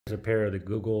Here's a pair of the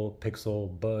Google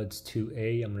Pixel Buds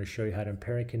 2a. I'm going to show you how to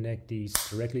pair and connect these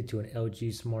directly to an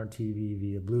LG Smart TV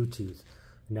via Bluetooth.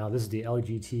 Now this is the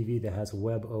LG TV that has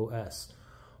WebOS.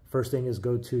 First thing is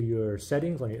go to your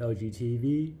settings on your LG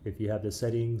TV. If you have the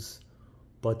settings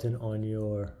button on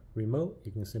your remote,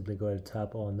 you can simply go ahead and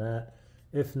tap on that.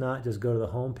 If not, just go to the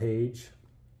home page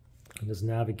and just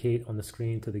navigate on the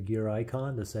screen to the gear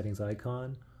icon, the settings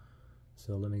icon.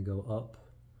 So let me go up,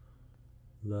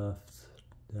 left,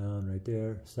 down, right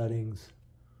there, settings.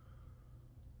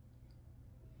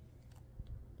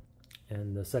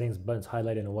 And the settings button's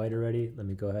highlighted in white already. Let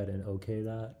me go ahead and OK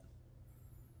that.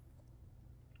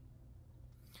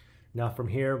 Now from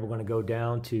here, we're going to go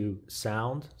down to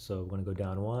sound. So we're going to go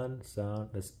down one, sound.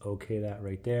 Let's OK that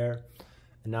right there.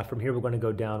 And now from here, we're going to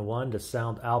go down one to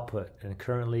sound output. And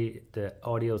currently the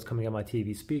audio is coming out of my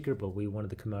TV speaker, but we wanted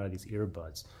to come out of these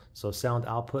earbuds. So sound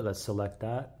output, let's select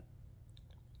that.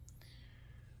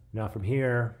 Now from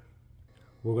here,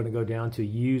 we're going to go down to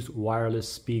use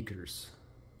wireless speakers.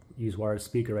 Use wireless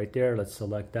speaker right there. Let's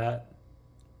select that.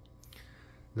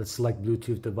 Let's select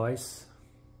Bluetooth device.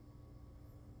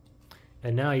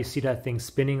 And now you see that thing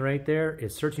spinning right there.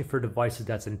 It's searching for devices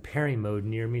that's in pairing mode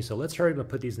near me. So let's hurry up and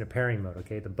put these in a pairing mode,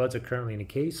 okay? The buds are currently in a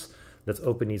case. Let's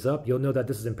open these up. You'll know that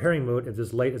this is in pairing mode if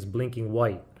this light is blinking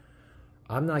white.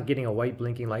 I'm not getting a white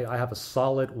blinking light. I have a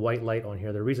solid white light on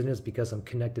here. The reason is because I'm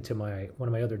connected to one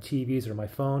of my other TVs or my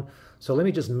phone. So let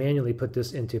me just manually put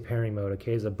this into pairing mode,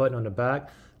 okay? There's a button on the back.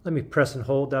 Let me press and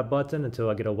hold that button until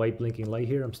I get a white blinking light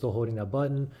here. I'm still holding that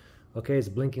button. Okay, it's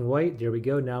blinking white. There we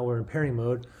go. Now we're in pairing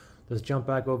mode. Let's jump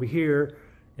back over here,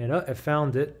 and I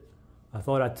found it. I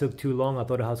thought I took too long. I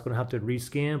thought I was going to have to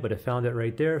rescan, but I found it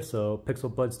right there. So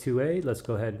Pixel Buds 2a, let's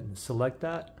go ahead and select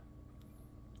that.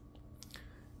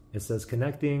 It says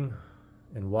connecting,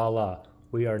 and voila,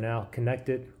 we are now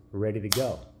connected, ready to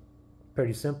go.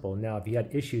 Pretty simple. Now, if you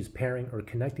had issues pairing or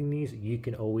connecting these, you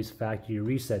can always factory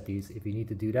reset these. If you need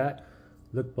to do that,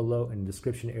 look below in the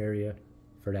description area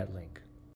for that link.